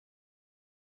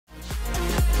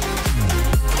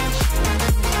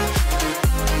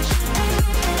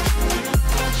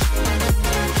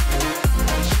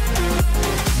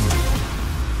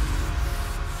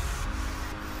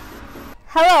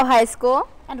Hello, high school.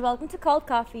 And welcome to Cold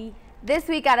Coffee. This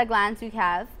week at a glance we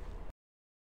have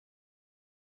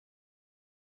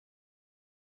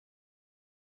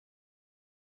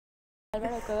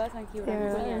Álvaro Cuevas and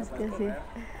Gibran Julián.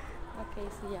 Okay,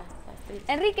 so yeah, that's it.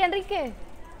 Enrique.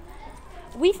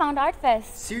 We found Art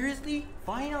Fest. Seriously?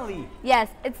 Finally! Yes,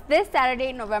 it's this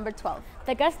Saturday, November 12th.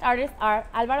 The guest artists are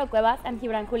Álvaro Cuevas and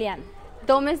Gibran Julián.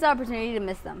 Don't miss the opportunity to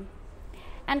miss them.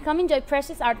 And come enjoy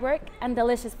precious artwork and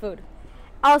delicious food.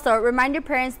 Also, remind your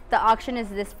parents the auction is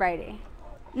this Friday.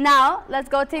 Now, let's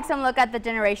go take some look at the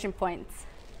generation points.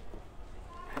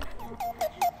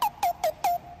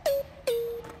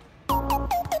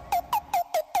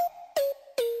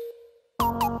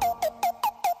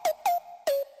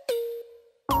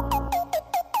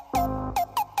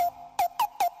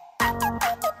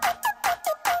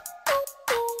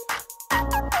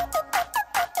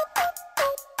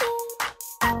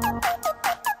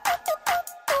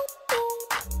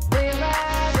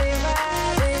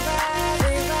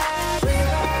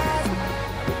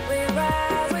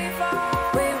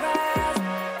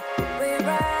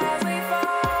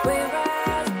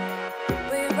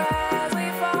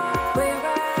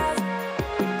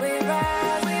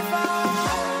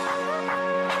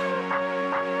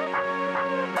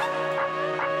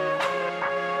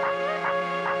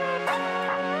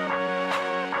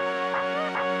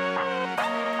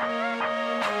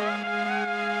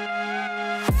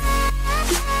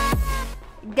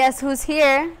 Guess who's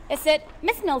here? Is it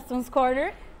Miss Nelson's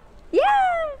quarter? Yeah!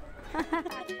 Oh,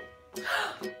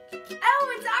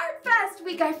 it's Art Fest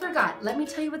week. I forgot. Let me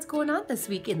tell you what's going on this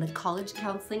week in the College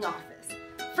Counseling Office.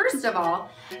 First of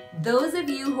all, those of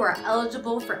you who are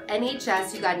eligible for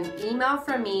NHS, you got an email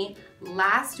from me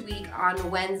last week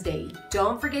on Wednesday.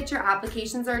 Don't forget your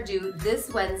applications are due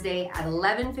this Wednesday at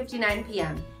 11:59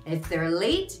 p.m. If they're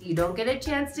late, you don't get a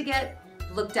chance to get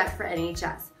looked at for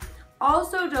NHS.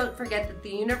 Also, don't forget that the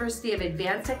University of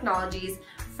Advanced Technologies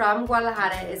from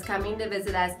Guadalajara is coming to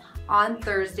visit us on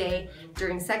Thursday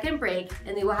during second break,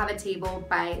 and they will have a table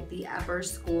by the upper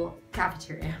school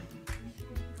cafeteria.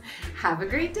 Have a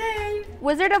great day!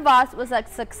 Wizard of Oz was a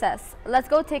success. Let's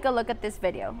go take a look at this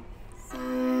video.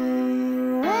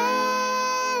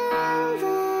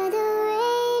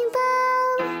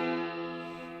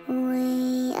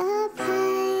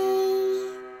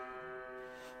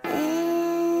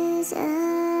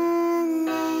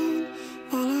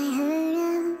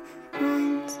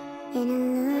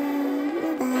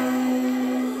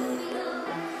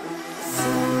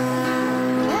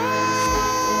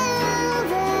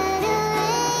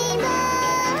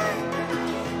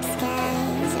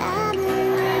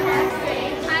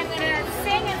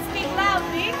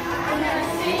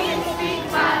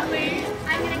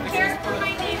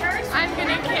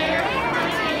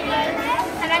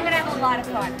 A lot of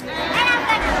fun.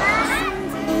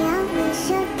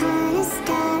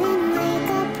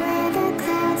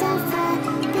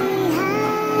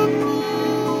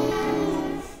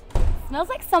 Smells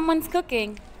like someone's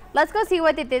cooking. Let's go see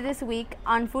what they did this week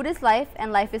on Food is Life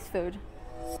and Life is Food.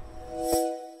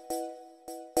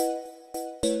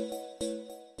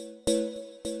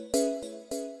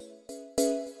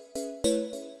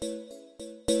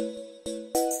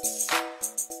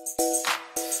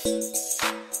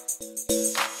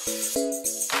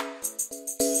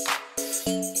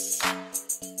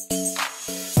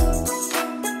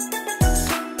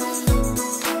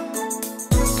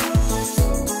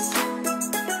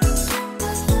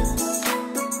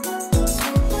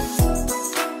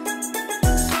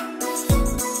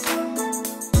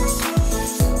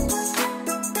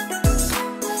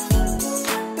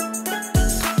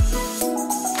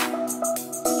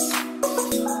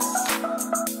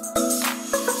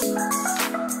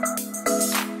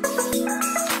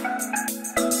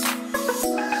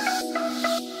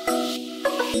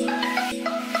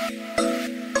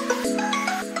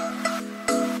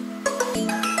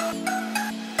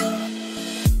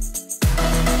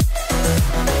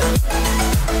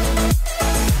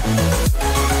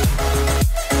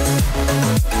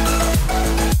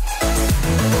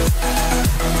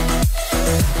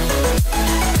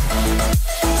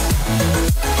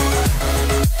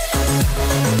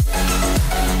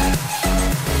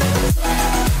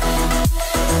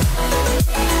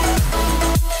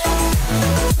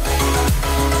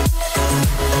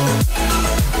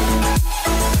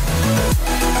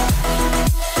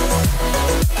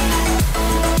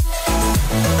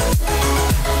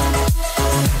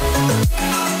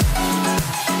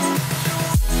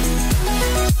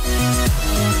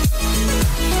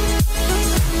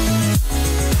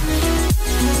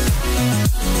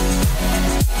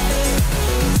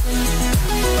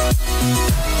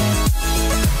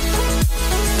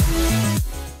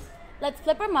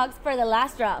 mugs for the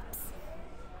last drops.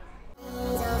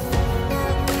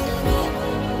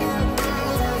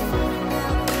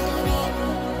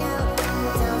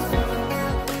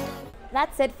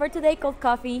 That's it for today, Cold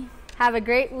Coffee. Have a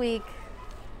great week.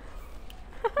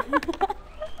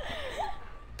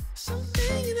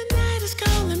 Something in the night is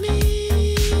calling